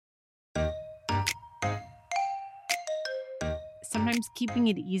sometimes keeping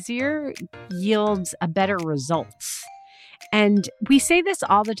it easier yields a better results. And we say this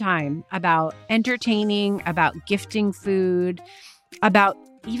all the time about entertaining, about gifting food, about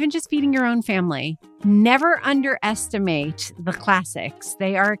even just feeding your own family. Never underestimate the classics.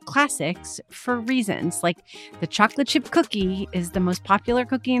 They are classics for reasons. Like the chocolate chip cookie is the most popular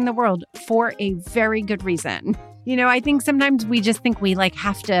cookie in the world for a very good reason. You know, I think sometimes we just think we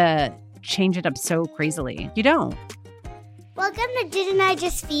have to change it up so crazily. You don't. Welcome to Didn't I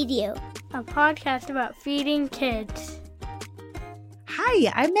Just Feed You? A podcast about feeding kids.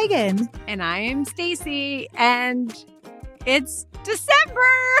 Hi, I'm Megan. And I am Stacy. And it's December.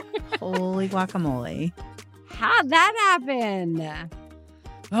 Holy guacamole. How'd that happen?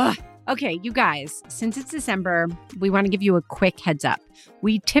 Ugh. Okay, you guys, since it's December, we want to give you a quick heads up.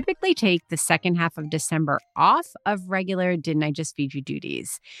 We typically take the second half of December off of regular Didn't I Just Feed You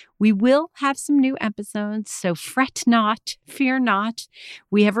duties. We will have some new episodes, so fret not, fear not.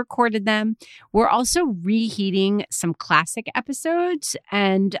 We have recorded them. We're also reheating some classic episodes,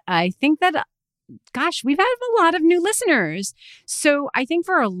 and I think that we've had a lot of new listeners. So I think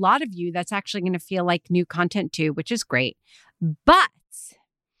for a lot of you, that's actually going to feel like new content too, which is great. But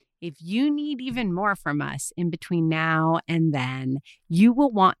if you need even more from us in between now and then, you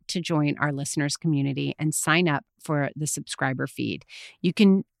will want to join our listeners community and sign up for the subscriber feed. You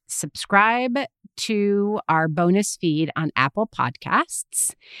can subscribe to our bonus feed on Apple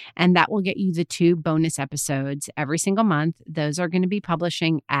Podcasts, and that will get you the 2 bonus episodes every single month. Those are going to be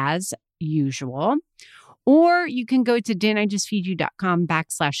publishing as usual. Or you can go to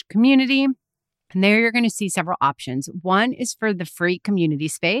didn'tijustfeedyou.com/community. And there you're going to see several options. One is for the free community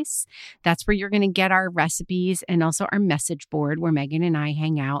space. That's where you're going to get our recipes and also our message board where Megan and I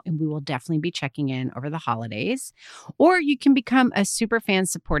hang out, and we will definitely be checking in over the holidays. Or you can become a Superfan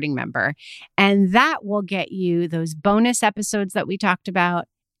supporting member, and that will get you those bonus episodes that we talked about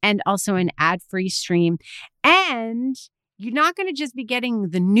and also an ad-free stream. And you're not going to just be getting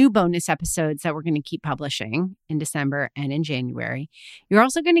the new bonus episodes that we're going to keep publishing in December and in January. You're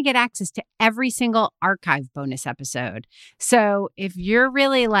also going to get access to every single archive bonus episode. So if you're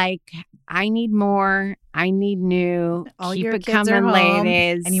really like, I need more, I need new, all keep your it kids coming, are home,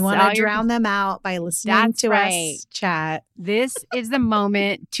 ladies. and you want to drown them out by listening That's to right. us chat. This is the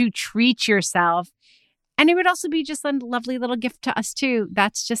moment to treat yourself. And it would also be just a lovely little gift to us, too.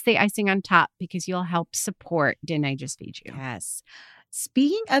 That's just the icing on top because you'll help support Didn't I Just Feed You? Yes.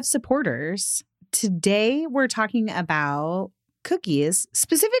 Speaking of supporters, today we're talking about cookies,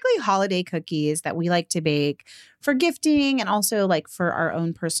 specifically holiday cookies that we like to bake for gifting and also for our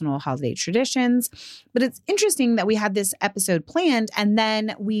own personal holiday traditions. But it's interesting that we had this episode planned and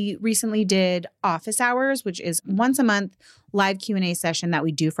then we recently did office hours, which is once a month live Q&A session that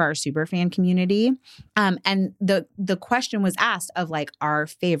we do for our Superfan community. And the question was asked of our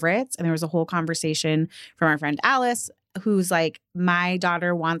favorites. And there was a whole conversation from our friend Alice, who's my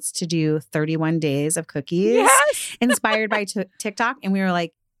daughter wants to do 31 days of cookies inspired by TikTok. And we were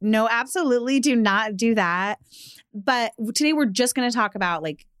like, no, absolutely do not do that. But today we're just going to talk about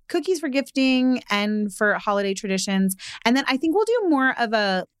cookies for gifting and for holiday traditions. And then I think we'll do more of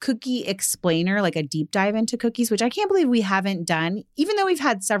a cookie explainer, a deep dive into cookies, which I can't believe we haven't done. Even though we've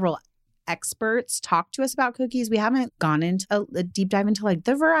had several experts talk to us about cookies, we haven't gone into a deep dive into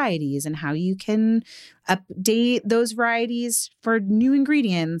the varieties and how you can update those varieties for new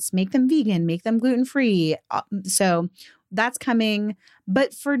ingredients, make them vegan, make them gluten-free. So that's coming.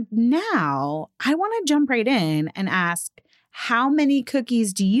 But for now, I want to jump right in and ask, how many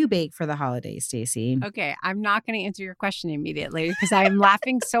cookies do you bake for the holidays, Stacey? Okay, I'm not going to answer your question immediately because I'm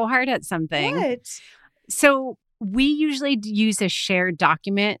laughing so hard at something. What? So we usually use a shared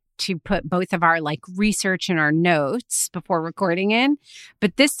document to put both of our research and our notes before recording in.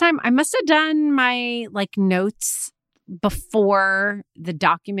 But this time I must have done my notes before the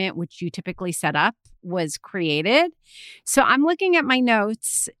document, which you typically set up, was created. So I'm looking at my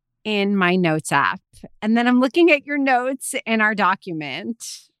notes in my notes app, and then I'm looking at your notes in our document.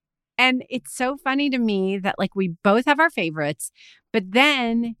 And it's so funny to me that we both have our favorites, but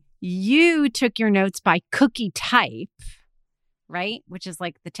then you took your notes by cookie type, right? Which is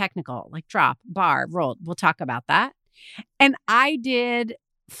the technical, drop, bar, rolled. We'll talk about that. And I did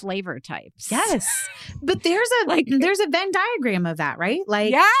flavor types. Yes. But there's a there's a Venn diagram of that, right?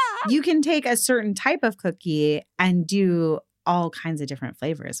 You can take a certain type of cookie and do all kinds of different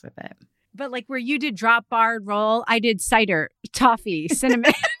flavors with it. But where you did drop, bar, roll, I did cider, toffee,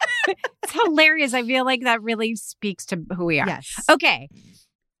 cinnamon. It's hilarious. I feel like that really speaks to who we are. Yes. Okay.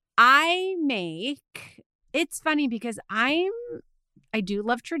 It's funny because I do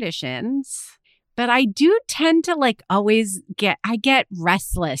love traditions, But I do tend to always I get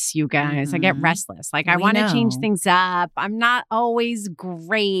restless, you guys. I get restless. I want to change things up. I'm not always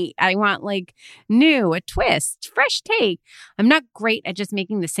great. I want new, a twist, fresh take. I'm not great at just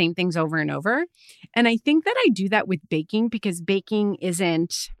making the same things over and over. And I think that I do that with baking because baking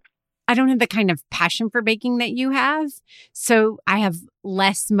I don't have the kind of passion for baking that you have. So I have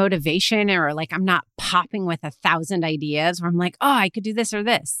less motivation or I'm not popping with 1,000 ideas where I'm I could do this or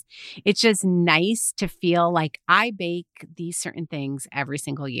this. It's just nice to feel like I bake these certain things every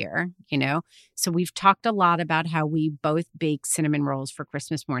single year, So we've talked a lot about how we both bake cinnamon rolls for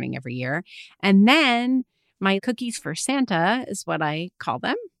Christmas morning every year. And then my cookies for Santa is what I call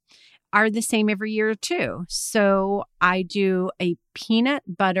them. Are the same every year too. So I do a peanut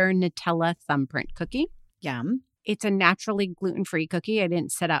butter Nutella thumbprint cookie. Yum. It's a naturally gluten-free cookie. I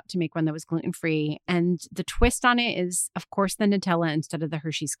didn't set out to make one that was gluten-free. And the twist on it is, of course, the Nutella instead of the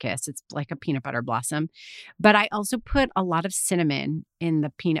Hershey's Kiss. It's like a peanut butter blossom. But I also put a lot of cinnamon in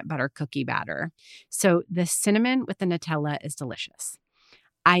the peanut butter cookie batter. So the cinnamon with the Nutella is delicious.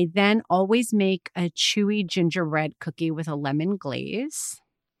 I then always make a chewy gingerbread cookie with a lemon glaze.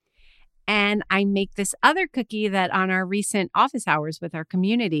 And I make this other cookie that on our recent office hours with our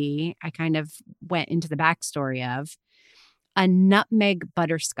community, I kind of went into the backstory of a nutmeg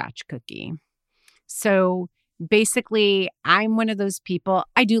butterscotch cookie. So basically, I'm one of those people,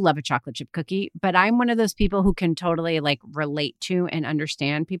 I do love a chocolate chip cookie, but I'm one of those people who can totally relate to and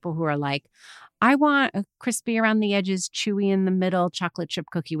understand people who are I want a crispy around the edges, chewy in the middle chocolate chip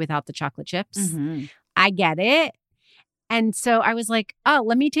cookie without the chocolate chips. Mm-hmm. I get it. And so I was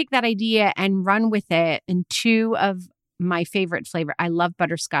let me take that idea and run with it. And two of my favorite flavor, I love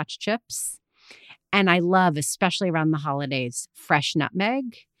butterscotch chips. And I love, especially around the holidays, fresh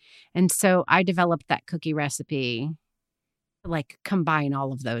nutmeg. And so I developed that cookie recipe, combine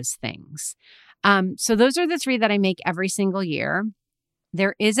all of those things. So those are the three that I make every single year.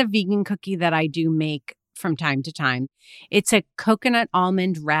 There is a vegan cookie that I do make from time to time. It's a coconut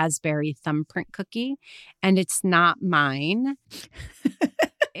almond raspberry thumbprint cookie, and it's not mine.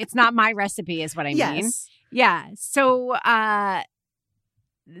 It's not my recipe is what I mean. Yeah. So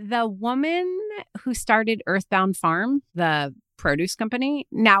the woman who started Earthbound Farm, the produce company,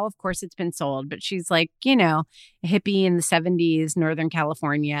 now of course it's been sold, but she's a hippie in the 70s, Northern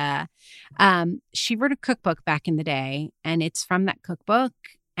California. She wrote a cookbook back in the day, and it's from that cookbook.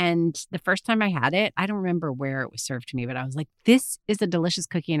 And the first time I had it, I don't remember where it was served to me, but I was this is a delicious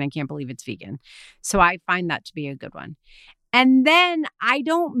cookie and I can't believe it's vegan. So I find that to be a good one. And then I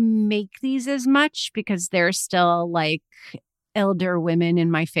don't make these as much because there's still elder women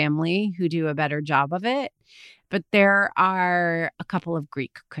in my family who do a better job of it. But there are a couple of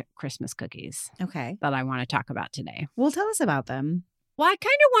Greek Christmas cookies that I want to talk about today. Well, tell us about them. Well, I kind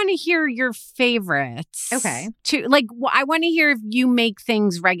of want to hear your favorites. Okay. I want to hear if you make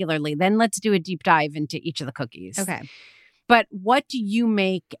things regularly. Then let's do a deep dive into each of the cookies. Okay. But what do you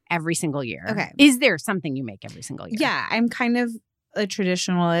make every single year? Okay. Is there something you make every single year? Yeah, I'm kind of a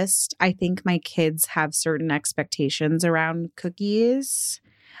traditionalist. I think my kids have certain expectations around cookies.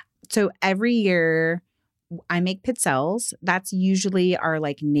 So every year I make pizzelles. That's usually our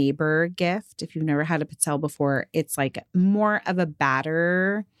neighbor gift. If you've never had a pizzelle before, it's more of a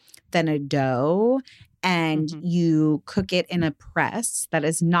batter than a dough. And you cook it in a press that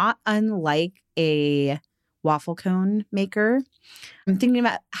is not unlike a waffle cone maker. I'm thinking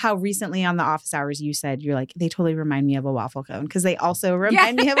about how recently on the office hours you said they totally remind me of a waffle cone because they also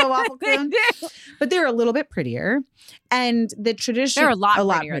remind me of a waffle cone. But they're a little bit prettier. And the traditional they're a lot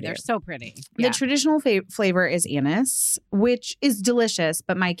prettier. They're so pretty. Yeah. The traditional flavor is anise, which is delicious,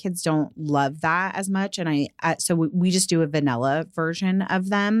 but my kids don't love that as much. And so we just do a vanilla version of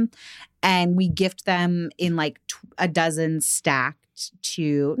them, and we gift them in a dozen stacked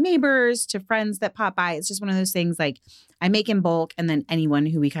to neighbors, to friends that pop by. It's just one of those things I make in bulk, and then anyone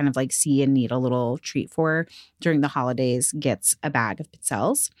who we kind of see and need a little treat for during the holidays gets a bag of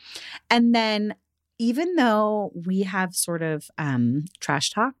pizzelles. And then even though we have sort of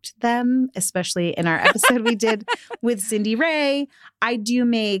trash talked them, especially in our episode we did with Cindy Ray, I do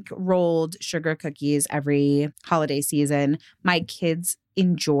make rolled sugar cookies every holiday season. My kids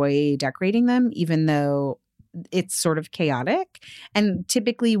enjoy decorating them, even though it's sort of chaotic. And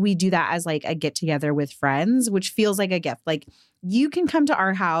typically we do that as a get together with friends, which feels like a gift. You can come to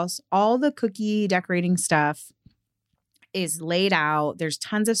our house, all the cookie decorating stuff is laid out. There's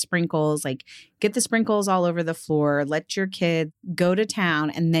tons of sprinkles, get the sprinkles all over the floor, let your kid go to town,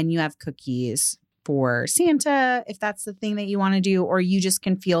 and then you have cookies for Santa, if that's the thing that you want to do, or you just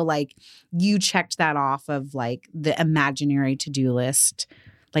can feel you checked that off of the imaginary to-do list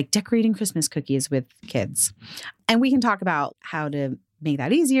like decorating Christmas cookies with kids. And we can talk about how to make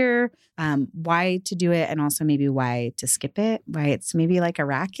that easier, why to do it, and also maybe why to skip it, why it's maybe like a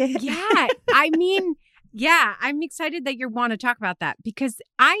racket. Yeah. I mean, yeah, I'm excited that you want to talk about that because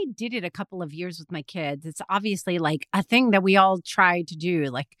I did it a couple of years with my kids. It's obviously like a thing that we all try to do.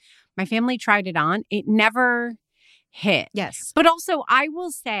 Like my family tried it on. It never hit. Yes. But also, I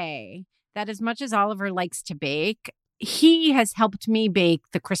will say that as much as Oliver likes to bake, he has helped me bake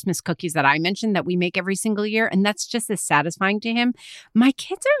the Christmas cookies that I mentioned that we make every single year. And that's just as satisfying to him. My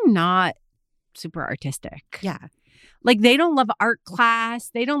kids are not super artistic. Yeah. Like they don't love art class.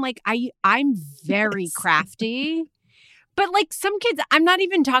 They don't like, I'm very crafty. But like some kids, I'm not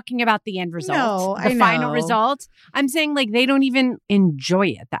even talking about the end result, No, the I final know. result. I'm saying like they don't even enjoy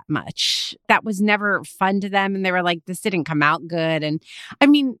it that much. That was never fun to them. And they were like, this didn't come out good. And I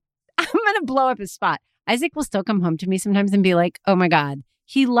mean, I'm going to blow up his spot. Isaac will still come home to me sometimes and be like, oh my God,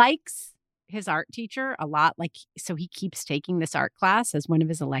 he likes his art teacher a lot. Like, so he keeps taking this art class as one of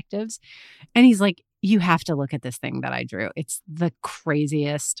his electives. And he's like, you have to look at this thing that I drew. It's the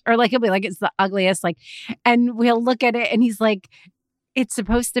craziest. Or like, he'll be like, it's the ugliest. Like, and we'll look at it and he's like, it's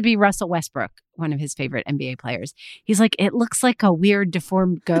supposed to be Russell Westbrook, one of his favorite NBA players. He's like, it looks like a weird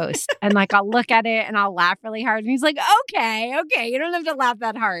deformed ghost. And like, I'll look at it and I'll laugh really hard. And he's like, okay, you don't have to laugh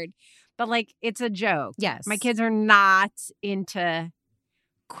that hard. But like, it's a joke. Yes. My kids are not into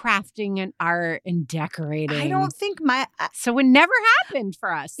crafting and art and decorating. I don't think So it never happened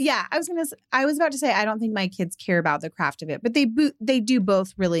for us. yeah, I was about to say, I don't think my kids care about the craft of it, but they do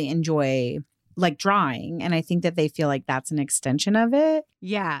both really enjoy like drawing. And I think that they feel like that's an extension of it.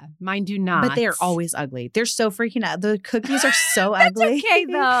 Yeah, mine do not. But they're always ugly. They're so freaking out. The cookies are so ugly. okay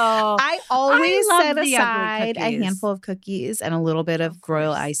though. I always love set the ugly aside a cookies. handful of cookies and a little bit of Of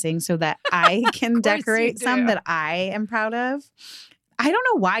royal course. icing so that I can course you decorate some do. that I am proud of. I don't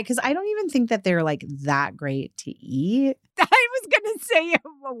know why, because I don't even think that they're like that great to eat. I was gonna say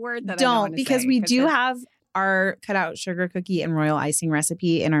a word that I don't wanna because say, we do it's- have our cut out sugar cookie and royal icing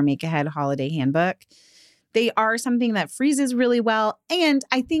recipe in our Make Ahead holiday handbook. They are something that freezes really well. And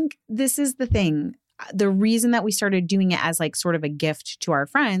I think this is the thing. The reason that we started doing it as like sort of a gift to our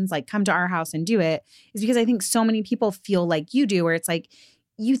friends, like come to our house and do it, is because I think so many people feel like you do, where it's like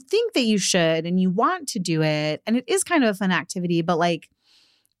you think that you should and you want to do it. And it is kind of a fun activity, but like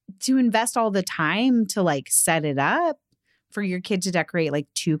to invest all the time to like set it up for your kid to decorate like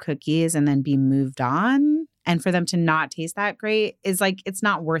 2 cookies and then be moved on, and for them to not taste that great is like, it's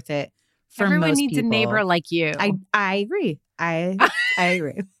not worth it for Everyone most needs people. a neighbor like you. I agree. I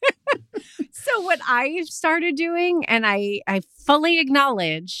agree. So what I've started doing, and I fully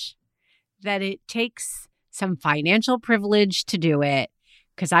acknowledge that it takes some financial privilege to do it,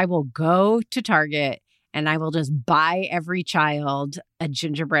 because I will go to Target and I will just buy every child a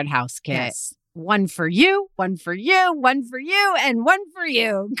gingerbread house kit. Yes. One for you, one for you, one for you, and one for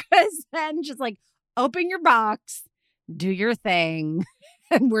you. Because then just like open your box, do your thing,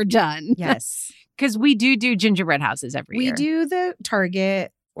 and we're done. Yes. Because we do gingerbread houses every year. We do the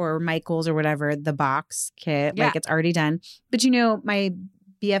Target or Michael's or whatever, the box kit, Yeah. like it's already done. But you know, my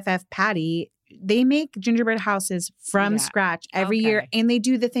BFF Patty, they make gingerbread houses from Yeah. scratch every year. Okay. And they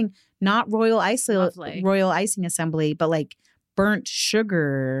do the thing, not Lovely. royal icing assembly, but like burnt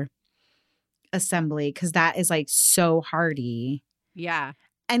sugar assembly, because that is like so hearty. Yeah.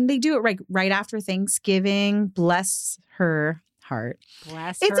 And they do it right after Thanksgiving. Bless her heart.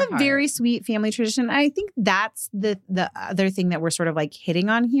 Bless It's her a very heart. sweet family tradition. I think that's the other thing that we're sort of like hitting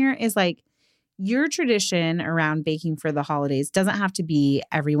on here is like your tradition around baking for the holidays doesn't have to be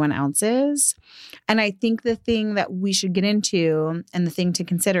everyone else's. And I think the thing that we should get into and the thing to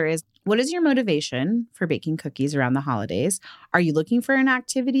consider is, what is your motivation for baking cookies around the holidays? Are you looking for an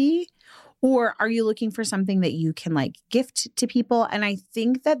activity? Or are you looking for something that you can like gift to people? And I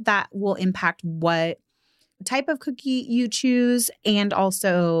think that will impact what type of cookie you choose, and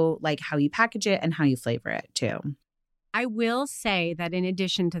also like how you package it and how you flavor it too. I will say that in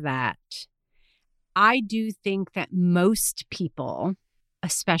addition to that, I do think that most people,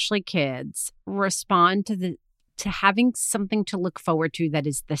 especially kids, respond to having something to look forward to that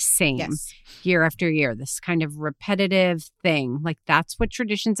is the same year after year, this kind of repetitive thing. Like that's what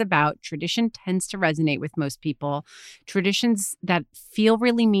tradition's about. Tradition tends to resonate with most people. Traditions that feel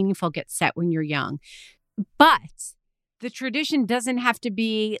really meaningful get set when you're young. But the tradition doesn't have to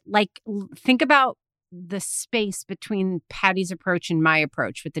be like, think about the space between Patty's approach and my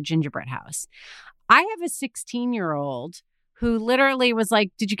approach with the gingerbread house. I have a 16-year-old who literally was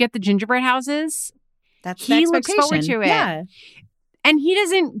like, did you get the gingerbread houses? That's He the looks forward expectation. to it. Yeah. And he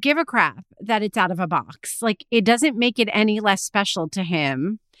doesn't give a crap that it's out of a box. Like, it doesn't make it any less special to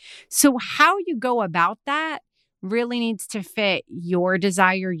him. So how you go about that really needs to fit your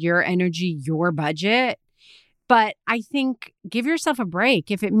desire, your energy, your budget. But I think give yourself a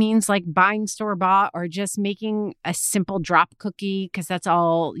break if it means like buying store-bought or just making a simple drop cookie because that's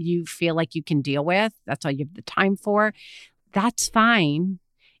all you feel like you can deal with. That's all you have the time for. That's fine.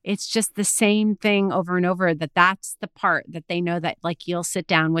 It's just the same thing over and over that's the part that they know that like you'll sit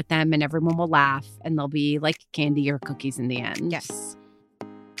down with them and everyone will laugh and they'll be like candy or cookies in the end. Yes.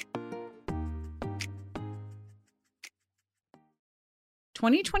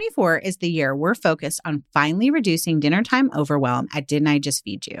 "2024 is the year we're focused on finally reducing dinner time overwhelm at Didn't I Just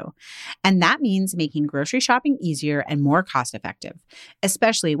Feed You? And that means making grocery shopping easier and more cost-effective,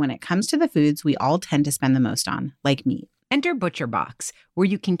 especially when it comes to the foods we all tend to spend the most on, like meat. Enter ButcherBox, where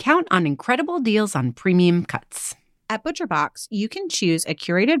you can count on incredible deals on premium cuts. At ButcherBox, you can choose a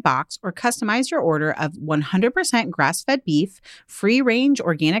curated box or customize your order of 100% grass-fed beef, free-range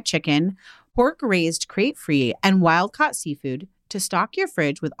organic chicken, pork-raised crate-free, and wild-caught seafood to stock your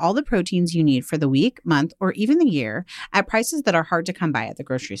fridge with all the proteins you need for the week, month, or even the year at prices that are hard to come by at the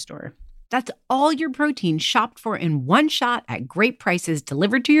grocery store. That's all your protein shopped for in one shot at great prices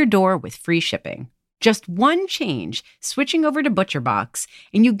delivered to your door with free shipping. Just one change, switching over to ButcherBox,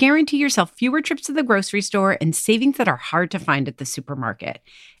 and you guarantee yourself fewer trips to the grocery store and savings that are hard to find at the supermarket.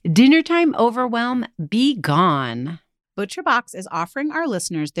 Dinner time overwhelm, be gone. ButcherBox is offering our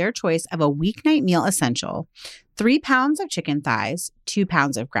listeners their choice of a weeknight meal essential: 3 pounds of chicken thighs, 2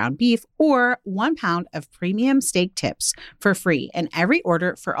 pounds of ground beef, or 1 pound of premium steak tips for free in every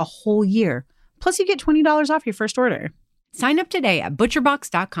order for a whole year. Plus, you get $20 off your first order. Sign up today at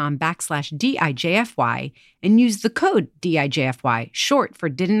butcherbox.com/DIJFY and use the code DIJFY, short for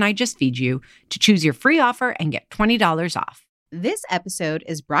Didn't I Just Feed You, to choose your free offer and get $20 off. This episode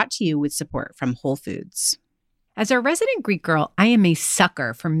is brought to you with support from Whole Foods. As a resident Greek girl, I am a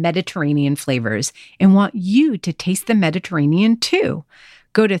sucker for Mediterranean flavors and want you to taste the Mediterranean too.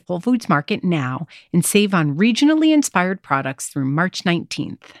 Go to Whole Foods Market now and save on regionally inspired products through March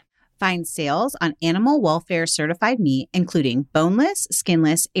 19th. Find sales on animal welfare certified meat, including boneless,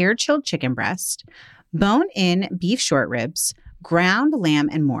 skinless, air-chilled chicken breast, bone-in beef short ribs, ground lamb,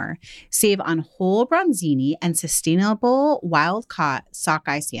 and more. Save on whole bronzini and sustainable wild-caught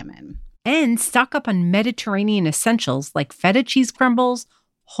sockeye salmon. And stock up on Mediterranean essentials like feta cheese crumbles,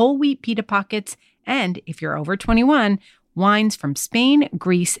 whole wheat pita pockets, and, if you're over 21, wines from Spain,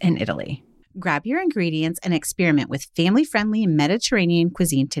 Greece, and Italy. Grab your ingredients and experiment with family-friendly Mediterranean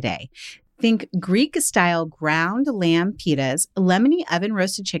cuisine today. Think Greek-style ground lamb pitas, lemony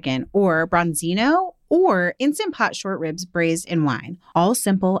oven-roasted chicken, or bronzino, or Instant Pot short ribs braised in wine. All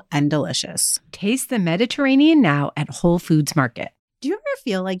simple and delicious. Taste the Mediterranean now at Whole Foods Market. Do you ever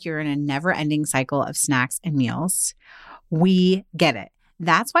feel like you're in a never-ending cycle of snacks and meals? We get it.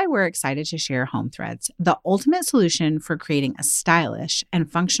 That's why we're excited to share Home Threads, the ultimate solution for creating a stylish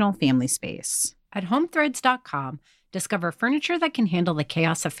and functional family space. At homethreads.com, discover furniture that can handle the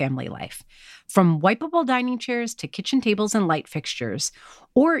chaos of family life. From wipeable dining chairs to kitchen tables and light fixtures.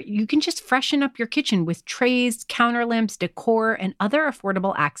 Or you can just freshen up your kitchen with trays, counter lamps, decor, and other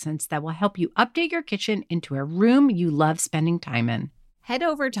affordable accents that will help you update your kitchen into a room you love spending time in. Head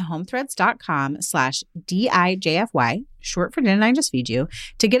over to homethreads.com/DIJFY, short for Didn't I Just Feed You,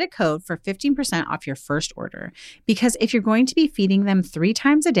 to get a code for 15% off your first order. Because if you're going to be feeding them 3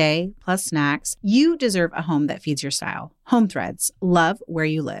 times a day, plus snacks, you deserve a home that feeds your style. Home Threads, love where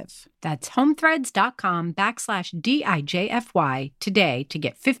you live. That's homethreads.com/DIJFY today to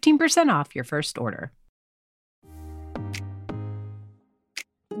get 15% off your first order.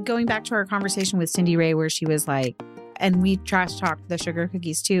 Going back to our conversation with Cindy Ray, where she was like, and we trash talked the sugar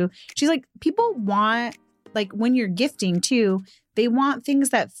cookies too. She's like, people want, like when you're gifting too, they want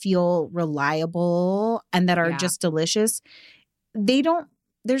things that feel reliable and that are just delicious.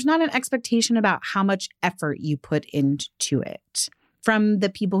 There's not an expectation about how much effort you put into it from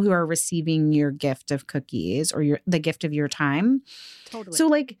the people who are receiving your gift of cookies or the gift of your time. Totally. So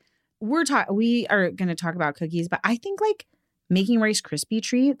like we are going to talk about cookies, but I think like making Rice Krispie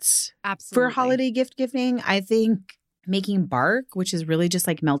treats for holiday gift giving, I think making bark, which is really just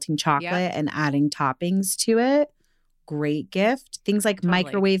like melting chocolate and adding toppings to it. Great gift. Things like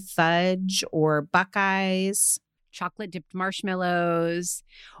microwave fudge or Buckeyes. Chocolate dipped marshmallows.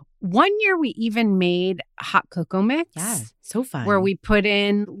 One year we even made hot cocoa mix. Yeah, so fun. Where we put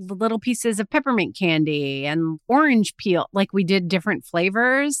in little pieces of peppermint candy and orange peel. Like we did different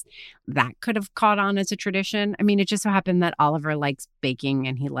flavors. That could have caught on as a tradition. I mean, it just so happened that Oliver likes baking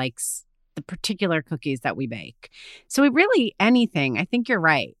and he likes the the particular cookies that we bake. So anything. I think you're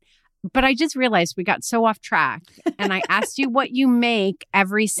right. But I just realized we got so off track. And I asked you what you make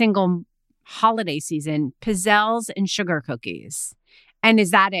every single holiday season, pizzelles and sugar cookies. And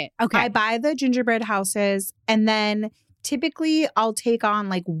is that it? Okay. I buy the gingerbread houses, and then typically I'll take on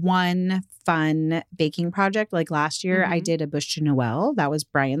like one fun baking project. Like last year, I did a Bûche de Noël. That was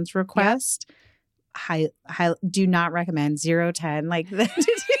Brian's request. Yep. Do not recommend 0-10. Like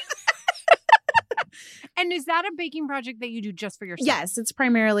And is that a baking project that you do just for yourself? Yes, it's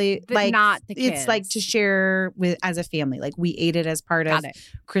primarily but like not the kids. It's like to share with as a family. Like we ate it as part of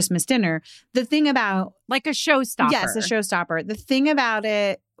Christmas dinner. The thing about like a showstopper. Yes, a showstopper. The thing about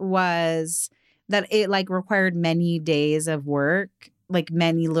it was that it like required many days of work, like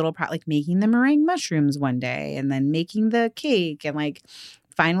many little like making the meringue mushrooms one day and then making the cake and like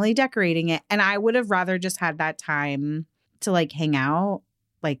finally decorating it. And I would have rather just had that time to like hang out,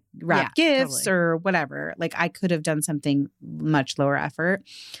 like wrap gifts or whatever. Like I could have done something much lower effort.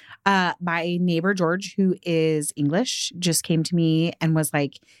 My neighbor, George, who is English, just came to me and was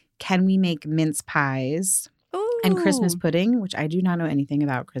like, can we make mince pies and Christmas pudding, which I do not know anything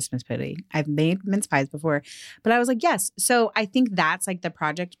about Christmas pudding. I've made mince pies before, but I was like, yes. So I think that's like the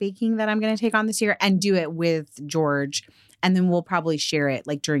project baking that I'm going to take on this year and do it with George. And then we'll probably share it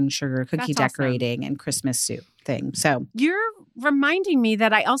like during sugar cookie decorating and Christmas soup thing. So you're reminding me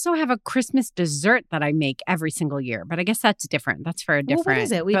that I also have a Christmas dessert that I make every single year, but I guess that's different. That's for a different. Well, what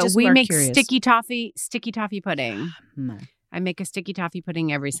is it? We make curious. sticky toffee pudding. I make a sticky toffee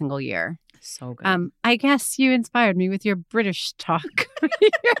pudding every single year. So good. I guess you inspired me with your British talk. I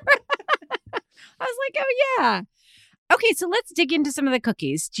was like, oh yeah. Okay, so let's dig into some of the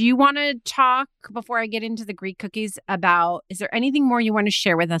cookies. Do you want to talk, before I get into the Greek cookies, about, is there anything more you want to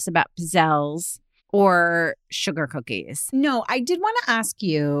share with us about pizzelles or sugar cookies? No, I did want to ask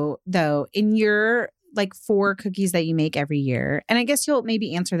you, though, in your like 4 cookies that you make every year, and I guess you'll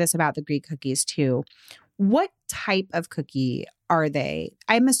maybe answer this about the Greek cookies too. What type of cookie are they?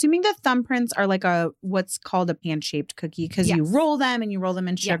 I'm assuming the thumbprints are like what's called a pan-shaped cookie because you roll them and you roll them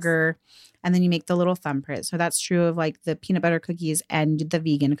in sugar and then you make the little thumbprint. So that's true of like the peanut butter cookies and the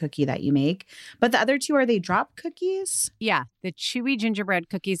vegan cookie that you make. But the other 2, are they drop cookies? Yeah, the chewy gingerbread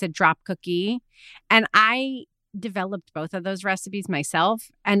cookie is a drop cookie. And I developed both of those recipes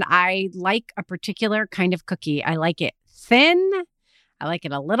myself. And I like a particular kind of cookie. I like it thin. I like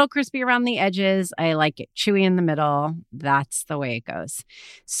it a little crispy around the edges. I like it chewy in the middle. That's the way it goes.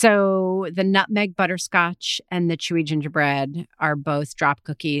 So the nutmeg butterscotch and the chewy gingerbread are both drop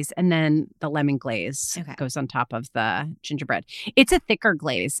cookies. And then the lemon glaze goes on top of the gingerbread. It's a thicker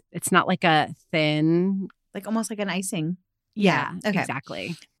glaze. It's not like a thin. Like almost like an icing. Yeah,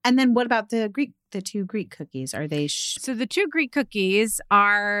 exactly. And then what about the 2 Greek cookies? Are they? So the 2 Greek cookies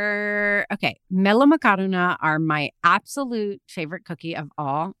are, Melomakarona are my absolute favorite cookie of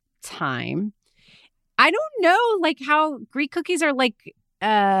all time. I don't know like how Greek cookies are like.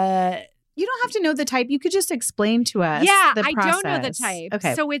 You don't have to know the type. You could just explain to us. Yeah, the process. I don't know the type.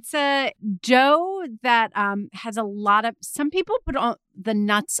 Okay. So it's a dough that has a lot of, some people put on the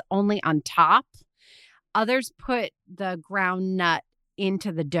nuts only on top. Others put the ground nut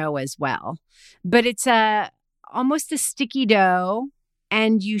into the dough as well. But it's almost a sticky dough,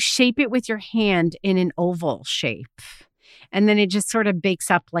 and you shape it with your hand in an oval shape. And then it just sort of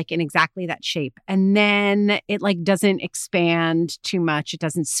bakes up like in exactly that shape. And then it like doesn't expand too much. It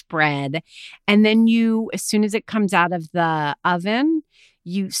doesn't spread. And then as soon as it comes out of the oven,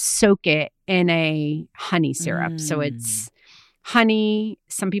 you soak it in a honey syrup. So it's honey.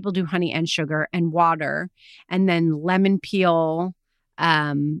 Some people do honey and sugar and water, and then lemon peel.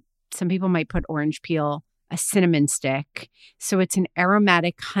 Some people might put orange peel, a cinnamon stick. So it's an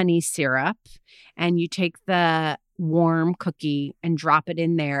aromatic honey syrup, and you take the warm cookie and drop it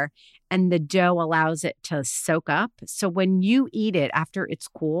in there, and the dough allows it to soak up. So when you eat it after it's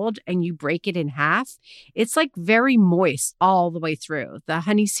cooled and you break it in half, it's like very moist all the way through. The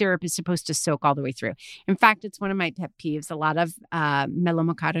honey syrup is supposed to soak all the way through. In fact, it's one of my pet peeves. A lot of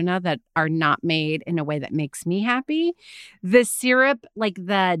melomakarona that are not made in a way that makes me happy. The syrup, like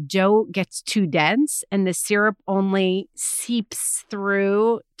the dough gets too dense and the syrup only seeps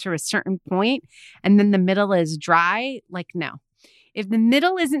through to a certain point, and then the middle is dry. Like, no. If the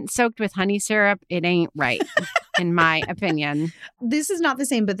middle isn't soaked with honey syrup, it ain't right, in my opinion. This is not the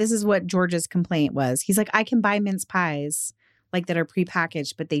same, but this is what George's complaint was. He's like, I can buy mince pies like that are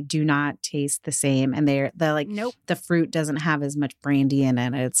prepackaged, but they do not taste the same. And they're like, nope. The fruit doesn't have as much brandy in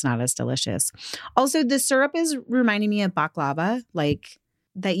it. It's not as delicious. Also, the syrup is reminding me of baklava, like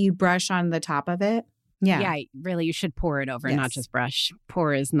that you brush on the top of it. Yeah. Really, you should pour it over, not Yes. just brush.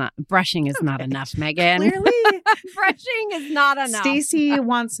 Brushing is not enough, Megan. Clearly, Brushing is not enough. Stacy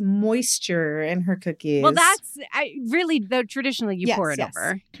wants moisture in her cookies. Well, though traditionally you pour it Yes.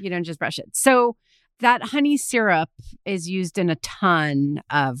 over. You don't just brush it. So that honey syrup is used in a ton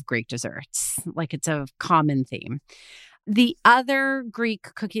of Greek desserts. Like it's a common theme. The other Greek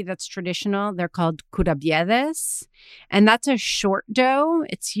cookie that's traditional, they're called kourabiedes, and that's a short dough.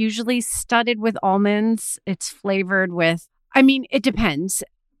 It's usually studded with almonds. It's flavored with, it depends.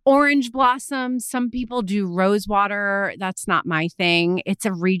 Orange blossoms. Some people do rose water. That's not my thing. It's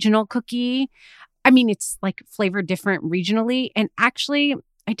a regional cookie. It's like flavored different regionally. And actually,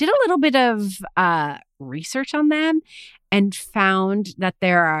 I did a little bit of research on them and found that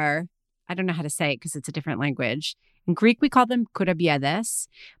there are, I don't know how to say it because it's a different language. In Greek, we call them kourabiedes,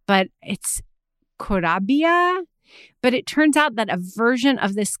 but it's korabia. But it turns out that a version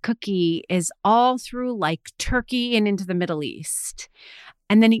of this cookie is all through like Turkey and into the Middle East.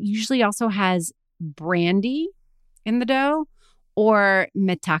 And then it usually also has brandy in the dough or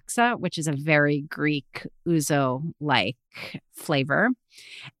metaxa, which is a very Greek ouzo-like flavor.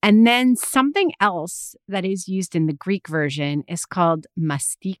 And then something else that is used in the Greek version is called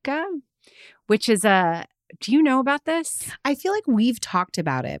mastika, which is do you know about this? I feel like we've talked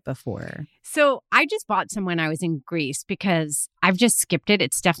about it before. So I just bought some when I was in Greece because I've just skipped it.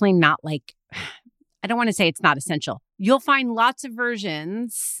 It's definitely not like, I don't want to say it's not essential. You'll find lots of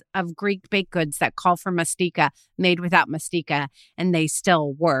versions of Greek baked goods that call for mastika made without mastika, and they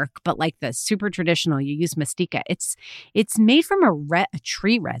still work. But like the super traditional, you use mastika. It's made from a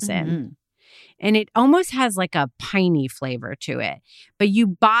tree resin. Mm-hmm. And it almost has like a piney flavor to it. But you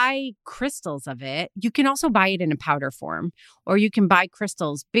buy crystals of it. You can also buy it in a powder form, or you can buy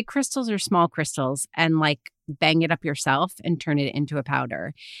crystals, big crystals or small crystals, and like bang it up yourself and turn it into a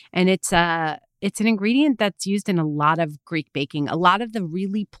powder. And it's an ingredient that's used in a lot of Greek baking. A lot of the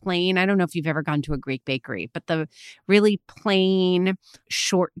really plain, I don't know if you've ever gone to a Greek bakery, but the really plain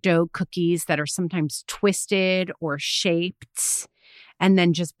short dough cookies that are sometimes twisted or shaped and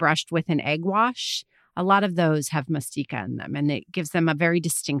then just brushed with an egg wash. A lot of those have mastika in them, and it gives them a very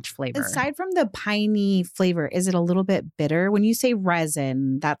distinct flavor. Aside from the piney flavor, is it a little bit bitter? When you say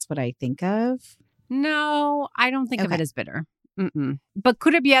resin, that's what I think of. No, I don't think of it as bitter. Mm-mm. But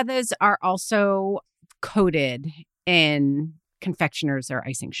kourabiedes are also coated in confectioners or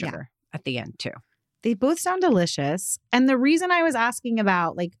icing sugar at the end too. They both sound delicious. And the reason I was asking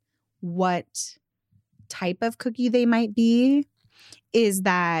about like what type of cookie they might be is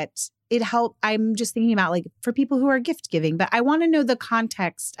that it helped. I'm just thinking about like for people who are gift giving, but I want to know the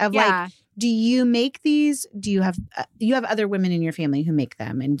context of like, do you make these? Do you have other women in your family who make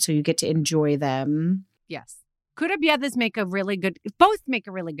them? And so you get to enjoy them? Yes. Kourabiedes both make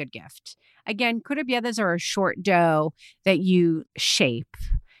a really good gift. Again, kourabiedes are a short dough that you shape.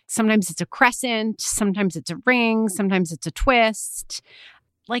 Sometimes it's a crescent, sometimes it's a ring, sometimes it's a twist.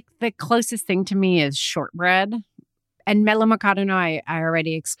 Like the closest thing to me is shortbread. And melo macarono, I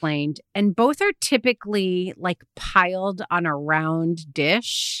already explained. And both are typically like piled on a round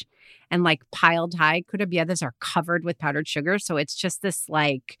dish and like piled high. Kourabiedes are covered with powdered sugar. So it's just this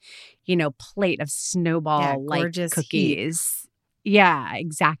like, plate of snowball-like cookies. Heat. Yeah,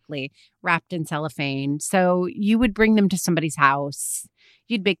 exactly. Wrapped in cellophane. So you would bring them to somebody's house.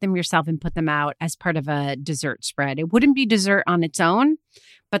 You'd bake them yourself and put them out as part of a dessert spread. It wouldn't be dessert on its own,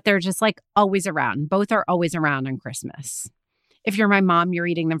 but they're just like always around. Both are always around on Christmas. If you're my mom, you're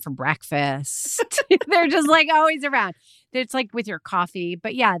eating them for breakfast. They're just like always around. It's like with your coffee.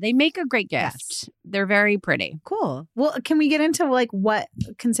 But yeah, they make a great gift. Yes. They're very pretty. Cool. Well, can we get into like what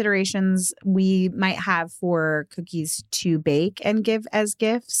considerations we might have for cookies to bake and give as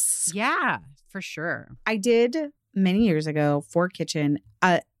gifts? Yeah, for sure. I did many years ago for Kitchen,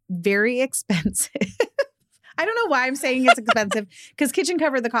 very expensive. I don't know why I'm saying it's expensive because Kitchen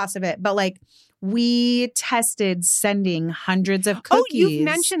covered the cost of it, but like we tested sending hundreds of cookies. Oh, you've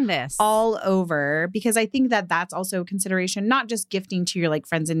mentioned this. All over, because I think that that's also a consideration, not just gifting to your like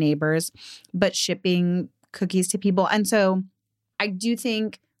friends and neighbors, but shipping cookies to people. And so I do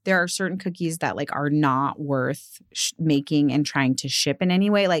think there are certain cookies that like are not worth making and trying to ship in any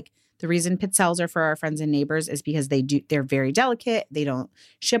way. Like the reason pizzelles are for our friends and neighbors is because they're very delicate. They don't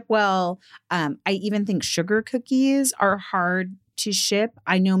ship well. I even think sugar cookies are hard to ship.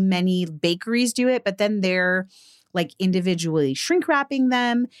 I know many bakeries do it, but then they're like individually shrink wrapping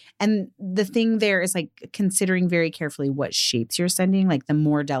them. And the thing there is like considering very carefully what shapes you're sending. Like the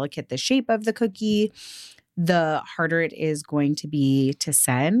more delicate the shape of the cookie, the harder it is going to be to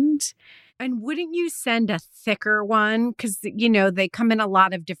send. And wouldn't you send a thicker one? Because, they come in a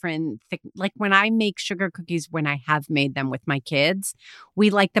lot of different like when I make sugar cookies, when I have made them with my kids, we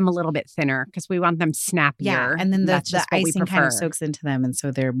like them a little bit thinner because we want them snappier. Yeah, and then that's the just what we icing kind prefer. of soaks into them, and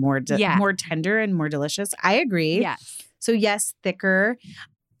so they're more tender and more delicious. I agree. Yes. So yes, thicker.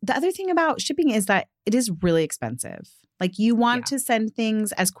 The other thing about shipping is that it is really expensive. Like you want to send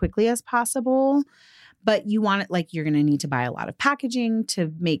things as quickly as possible, but you want it like you're going to need to buy a lot of packaging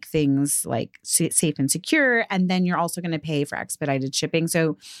to make things like safe and secure. And then you're also going to pay for expedited shipping.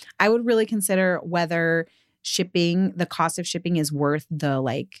 So I would really consider whether the cost of shipping is worth the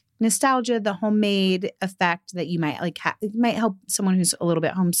like nostalgia, the homemade effect that you might like. It might help someone who's a little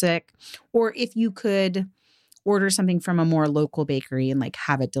bit homesick, or if you could order something from a more local bakery and like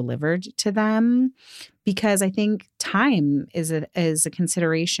have it delivered to them, because I think time is a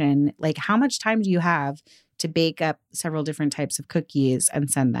consideration. Like how much time do you have to bake up several different types of cookies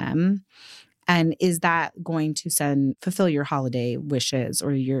and send them? And is that going to fulfill your holiday wishes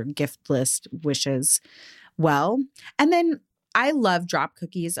or your gift list wishes well? And then I love drop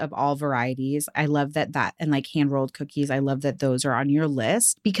cookies of all varieties. I love that and like hand rolled cookies. I love that those are on your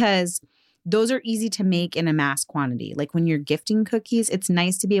list because those are easy to make in a mass quantity. Like when you're gifting cookies, it's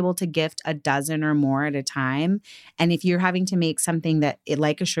nice to be able to gift a dozen or more at a time. And if you're having to make something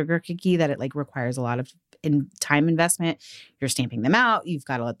like a sugar cookie that it like requires a lot of time investment, you're stamping them out. You've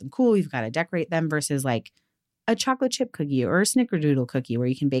got to let them cool. You've got to decorate them versus like a chocolate chip cookie or a snickerdoodle cookie where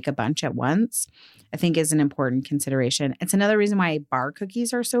you can bake a bunch at once, I think is an important consideration. It's another reason why bar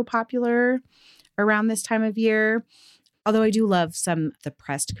cookies are so popular around this time of year. Although I do love the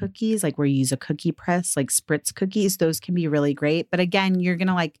pressed cookies, like where you use a cookie press, like spritz cookies. Those can be really great. But again, you're going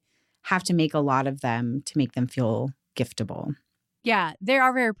to like have to make a lot of them to make them feel giftable. Yeah, they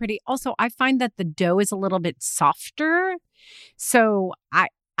are very pretty. Also, I find that the dough is a little bit softer. So I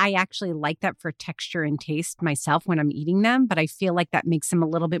actually like that for texture and taste myself when I'm eating them. But I feel like that makes them a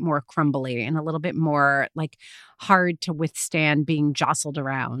little bit more crumbly and a little bit more like hard to withstand being jostled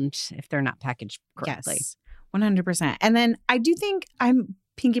around if they're not packaged correctly. Yes. 100%. And then I do think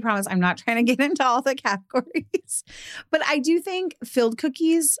Pinky promise, I'm not trying to get into all the categories, but I do think filled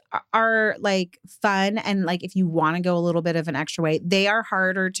cookies are like fun. And like, if you want to go a little bit of an extra way, they are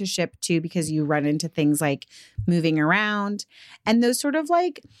harder to ship too, because you run into things like moving around and those sort of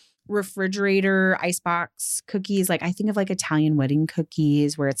like refrigerator icebox cookies. Like I think of like Italian wedding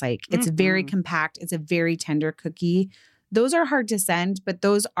cookies where it's like, it's very compact. It's a very tender cookie. Those are hard to send, but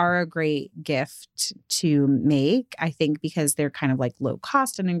those are a great gift to make, I think, because they're kind of like low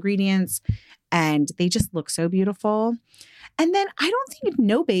cost on ingredients and they just look so beautiful. And then I don't think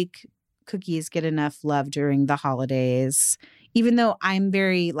no-bake cookies get enough love during the holidays, even though I'm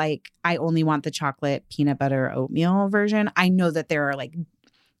very like, I only want the chocolate peanut butter oatmeal version. I know that there are like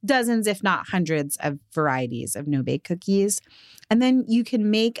dozens, if not hundreds of varieties of no-bake cookies. And then you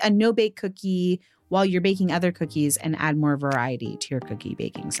can make a no-bake cookie while you're baking other cookies and add more variety to your cookie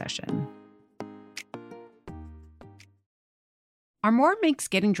baking session. Armoire makes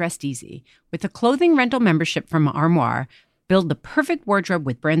getting dressed easy. With a clothing rental membership from Armoire, build the perfect wardrobe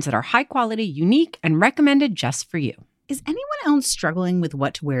with brands that are high quality, unique, and recommended just for you. Is anyone else struggling with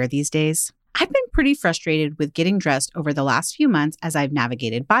what to wear these days? I've been pretty frustrated with getting dressed over the last few months as I've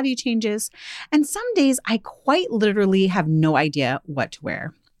navigated body changes, and some days I quite literally have no idea what to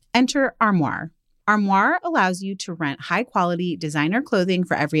wear. Enter Armoire. Armoire allows you to rent high-quality designer clothing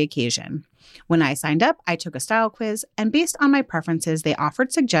for every occasion. When I signed up, I took a style quiz, and based on my preferences, they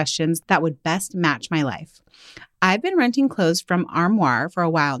offered suggestions that would best match my life. I've been renting clothes from Armoire for a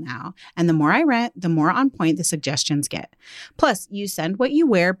while now, and the more I rent, the more on point the suggestions get. Plus, you send what you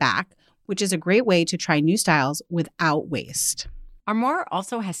wear back, which is a great way to try new styles without waste. Armoire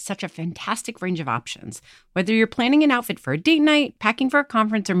also has such a fantastic range of options. Whether you're planning an outfit for a date night, packing for a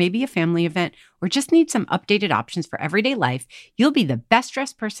conference, or maybe a family event, or just need some updated options for everyday life, you'll be the best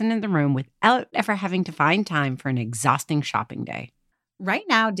dressed person in the room without ever having to find time for an exhausting shopping day. Right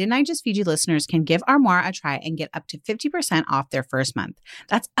now, Didn't I Just Feed You listeners can give Armoire a try and get up to 50% off their first month.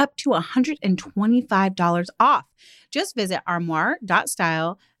 That's up to $125 off. Just visit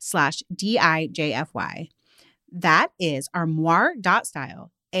armoire.style/DIJFY. That is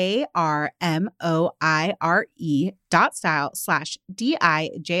armoire.style,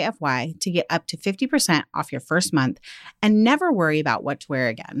 ARMOIRE.style/DIJFY to get up to 50% off your first month and never worry about what to wear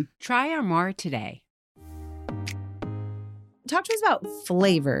again. Try Armoire today. Talk to us about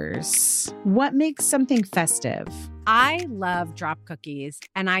flavors. What makes something festive? I love drop cookies,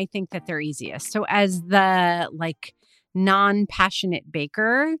 and I think that they're easiest. So as the non-passionate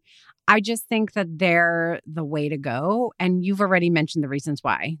baker, I just think that they're the way to go. And you've already mentioned the reasons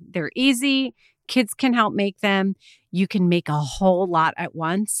why. They're easy. Kids can help make them. You can make a whole lot at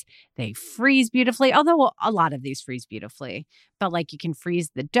once. They freeze beautifully, although a lot of these freeze beautifully. But like you can freeze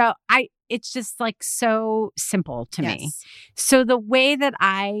the dough. It's just like so simple to me. So the way that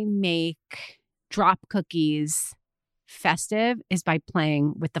I make drop cookies festive is by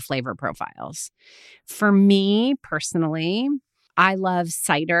playing with the flavor profiles. For me personally, I love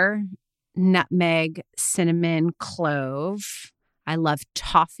cider, nutmeg, cinnamon, clove. I love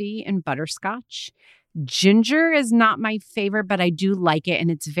toffee and butterscotch. Ginger is not my favorite, but I do like it, and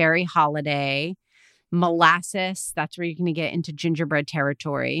it's very holiday. Molasses, that's where you're going to get into gingerbread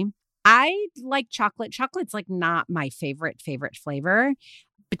territory. I like chocolate. Chocolate's like not my favorite flavor,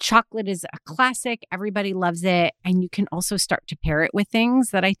 but chocolate is a classic. Everybody loves it. And you can also start to pair it with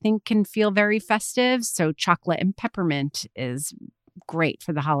things that I think can feel very festive. So chocolate and peppermint is great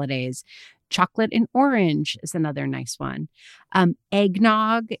for the holidays. Chocolate and orange is another nice one.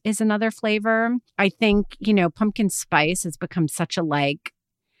 Eggnog is another flavor. I think, pumpkin spice has become such a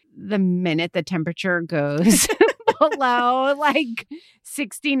the minute the temperature goes below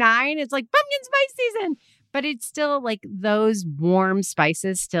 69, it's like pumpkin spice season. But it's still those warm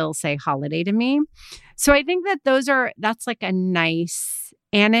spices still say holiday to me. So I think that that's a nice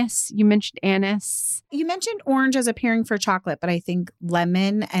anise. You mentioned anise. You mentioned orange as a pairing for chocolate, but I think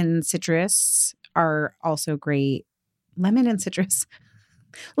lemon and citrus are also great. Lemon and citrus.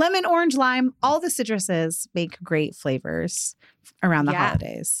 Lemon, orange, lime, all the citruses make great flavors around the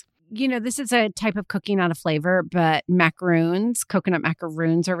holidays. This is a type of cookie, not a flavor, but macaroons, coconut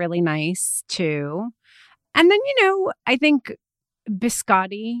macaroons are really nice too. And then, I think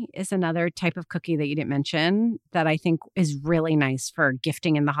biscotti is another type of cookie that you didn't mention that I think is really nice for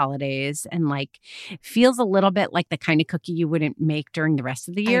gifting in the holidays and feels a little bit like the kind of cookie you wouldn't make during the rest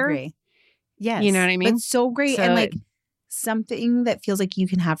of the year. I agree. Yes. You know what I mean? It's so great. And something that feels like you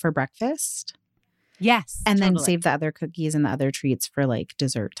can have for breakfast. Yes. And then save the other cookies and the other treats for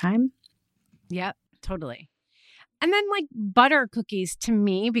dessert time. Yep, totally. And then butter cookies to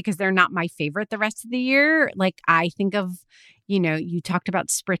me, because they're not my favorite the rest of the year. I think of, you talked about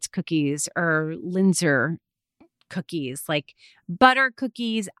Spritz cookies or Linzer cookies, butter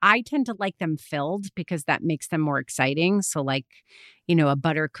cookies. I tend to like them filled because that makes them more exciting. So a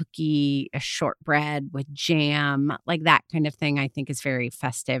butter cookie, a shortbread with jam, that kind of thing, I think is very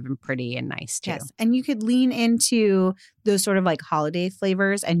festive and pretty and nice too. Yes. And you could lean into those sort of holiday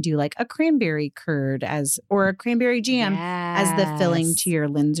flavors and do a cranberry curd or a cranberry jam as the filling to your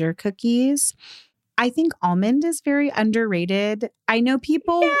Linzer cookies. I think almond is very underrated. I know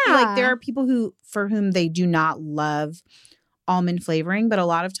people there are people for whom they do not love almond flavoring, but a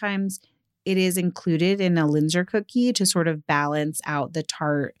lot of times it is included in a Linzer cookie to sort of balance out the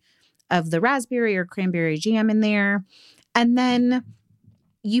tart of the raspberry or cranberry jam in there. And then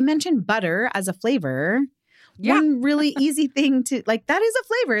you mentioned butter as a flavor. Yeah. One really easy thing to that is a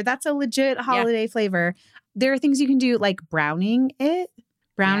flavor. That's a legit holiday flavor. There are things you can do browning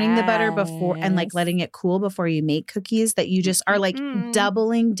the butter before and letting it cool before you make cookies that you just are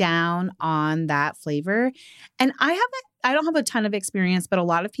doubling down on that flavor. And I don't have a ton of experience, but a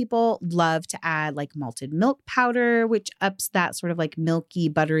lot of people love to add malted milk powder, which ups that sort of milky,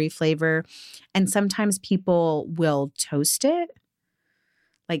 buttery flavor. And sometimes people will toast it,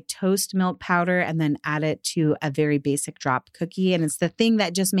 toast milk powder and then add it to a very basic drop cookie. And it's the thing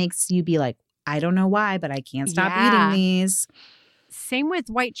that just makes you be I don't know why, but I can't stop eating these. Same with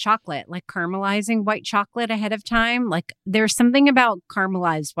white chocolate, caramelizing white chocolate ahead of time. There's something about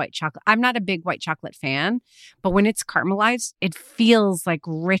caramelized white chocolate. I'm not a big white chocolate fan, but when it's caramelized, it feels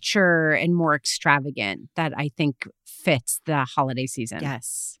richer and more extravagant that I think fits the holiday season.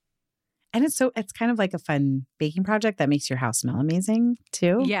 Yes. And it's kind of a fun baking project that makes your house smell amazing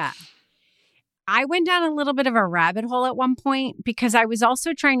too. Yeah. I went down a little bit of a rabbit hole at one point because I was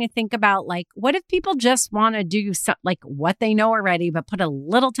also trying to think about what if people just want to do what they know already, but put a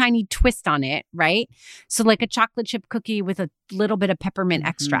little tiny twist on it, right? So a chocolate chip cookie with a little bit of peppermint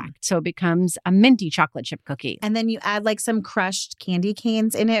extract. So it becomes a minty chocolate chip cookie. And then you add some crushed candy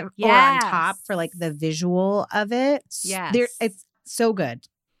canes in it or on top for the visual of it. Yes. It's so good.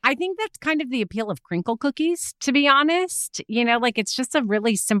 I think that's kind of the appeal of crinkle cookies, to be honest. It's just a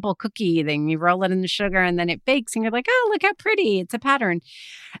really simple cookie. Then you roll it in the sugar and then it bakes and you're oh, look how pretty. It's a pattern.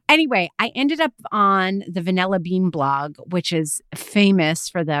 Anyway, I ended up on the Vanilla Bean blog, which is famous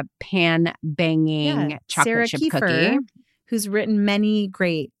for the pan-banging chocolate Sarah chip Kiefer, cookie. Who's written many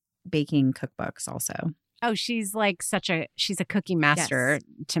great baking cookbooks also. Oh, she's a cookie master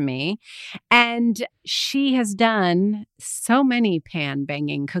to me. And she has done so many pan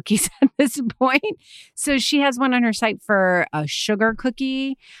banging cookies at this point. So she has one on her site for a sugar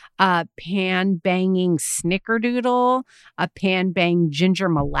cookie, a pan banging snickerdoodle, a pan bang ginger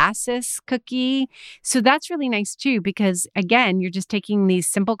molasses cookie. So that's really nice too, because again, you're just taking these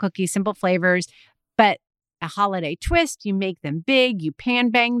simple cookies, simple flavors, but a holiday twist. You make them big, you pan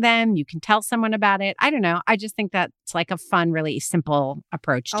bang them, you can tell someone about it. I don't know. I just think that's like a fun, really simple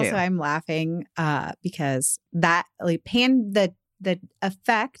approach too. Also, I'm laughing because that the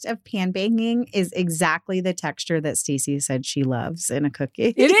effect of pan banging is exactly the texture that Stacey said she loves in a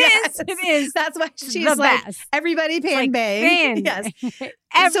cookie. It is. That's why she's the like, best. Everybody pan bang. Yes.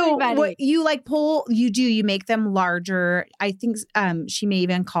 Everybody. So what you you make them larger. I think she may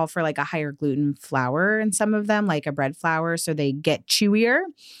even call for like a higher gluten flour in some of them, like a bread flour, so they get chewier.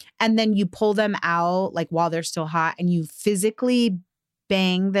 And then you pull them out like while they're still hot and you physically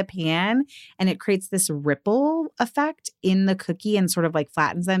bang the pan and it creates this ripple effect in the cookie and sort of like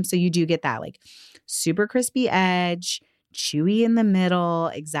flattens them. So you do get that like super crispy edge, chewy in the middle,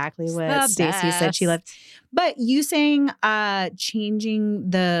 exactly what Stacey said she loved. But you saying changing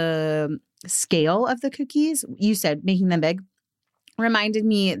the scale of the cookies, you said making them big, reminded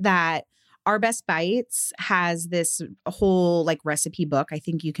me that Our Best Bites has this whole like recipe book. I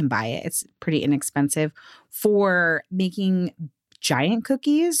think you can buy it. It's pretty inexpensive for making giant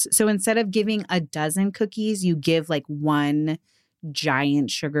cookies. So instead of giving a dozen cookies, you give like one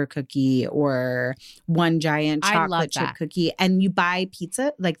giant sugar cookie or one giant chocolate chip cookie. And you buy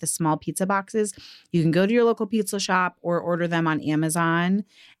pizza, like the small pizza boxes. You can go to your local pizza shop or order them on Amazon.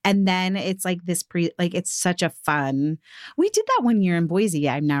 And then it's like this it's such a fun. We did that one year in Boise.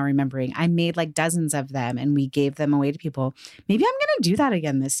 I'm now remembering. I made like dozens of them and we gave them away to people. Maybe I'm going to do that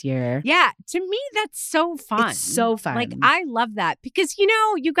again this year. Yeah. To me, that's so fun. It's so fun. Like, I love that because,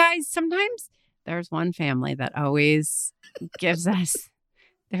 you guys, sometimes there's one family that always gives us,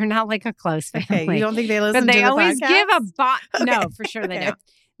 they're not like a close family. Okay, you don't think they listen to the podcast? But they always give a box. Okay. No, for sure they don't.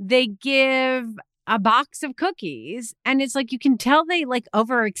 They give a box of cookies and it's like you can tell they like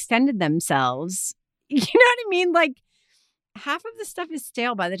overextended themselves. You know what I mean? Like half of the stuff is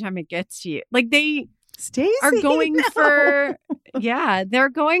stale by the time it gets to you. Like they are going for, they're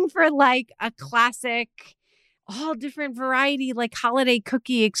going for like a classic, all different variety, like holiday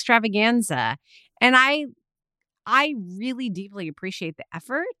cookie extravaganza. And I really deeply appreciate the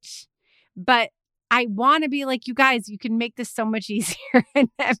effort, but I want to be like, you guys, you can make this so much easier.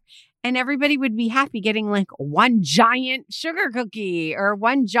 And everybody would be happy getting like one giant sugar cookie or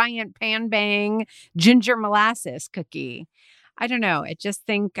one giant pan bang ginger molasses cookie. I don't know. I just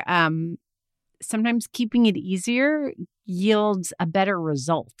think sometimes keeping it easier yields a better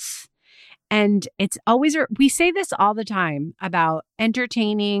result. And it's always, we say this all the time about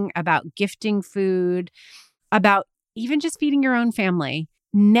entertaining, about gifting food, about even just feeding your own family.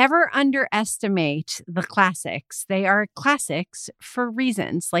 Never underestimate the classics. They are classics for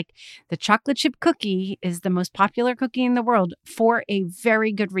reasons. Like the chocolate chip cookie is the most popular cookie in the world for a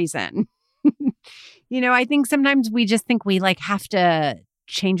very good reason. I think sometimes we just think we like have to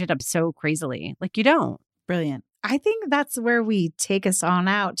change it up so crazily. Like you don't. Brilliant. I think that's where we take us on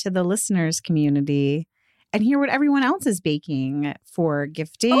out to the listeners community and hear what everyone else is baking for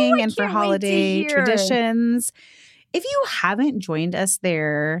gifting and for holiday traditions. If you haven't joined us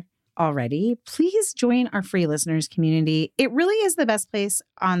there already, please join our free listeners community. It really is the best place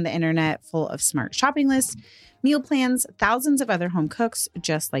on the internet, full of smart shopping lists, meal plans, thousands of other home cooks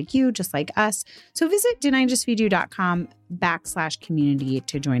just like you, just like us. So visit didn'tijustfeedyou.com/community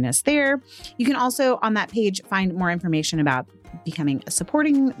to join us there. You can also on that page find more information about becoming a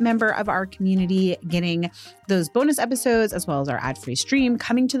supporting member of our community, getting those bonus episodes as well as our ad-free stream,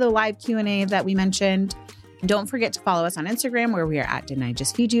 coming to the live Q&A that we mentioned. Don't forget to follow us on Instagram where we are at Didn't I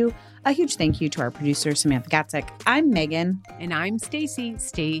Just Feed You? A huge thank you to our producer, Samantha Gatzik. I'm Megan. And I'm Stacey.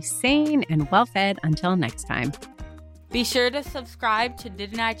 Stay sane and well-fed until next time. Be sure to subscribe to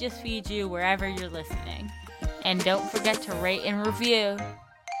Didn't I Just Feed You wherever you're listening. And don't forget to rate and review.